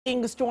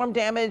Storm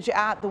damage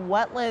at the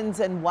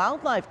Wetlands and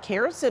Wildlife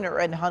Care Center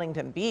in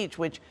Huntington Beach,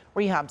 which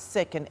rehabs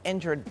sick and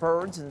injured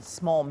birds and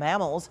small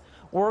mammals.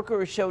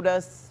 Workers showed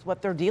us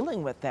what they're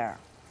dealing with there.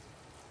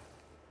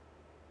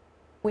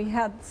 We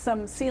had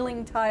some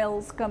ceiling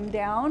tiles come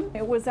down.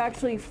 It was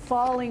actually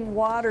falling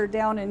water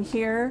down in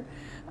here.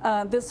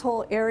 This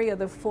whole area,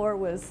 the floor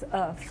was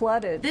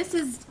flooded. This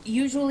is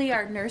usually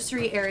our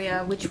nursery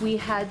area, which we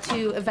had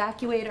to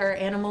evacuate our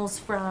animals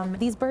from.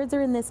 These birds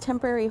are in this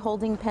temporary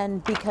holding pen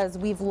because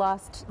we've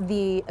lost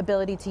the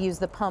ability to use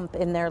the pump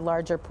in their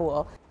larger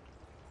pool.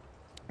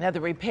 Now, the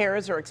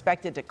repairs are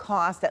expected to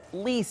cost at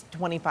least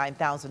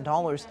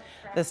 $25,000.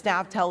 The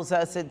staff tells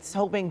us it's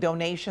hoping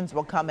donations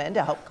will come in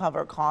to help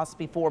cover costs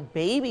before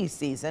baby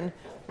season,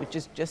 which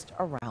is just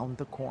around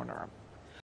the corner.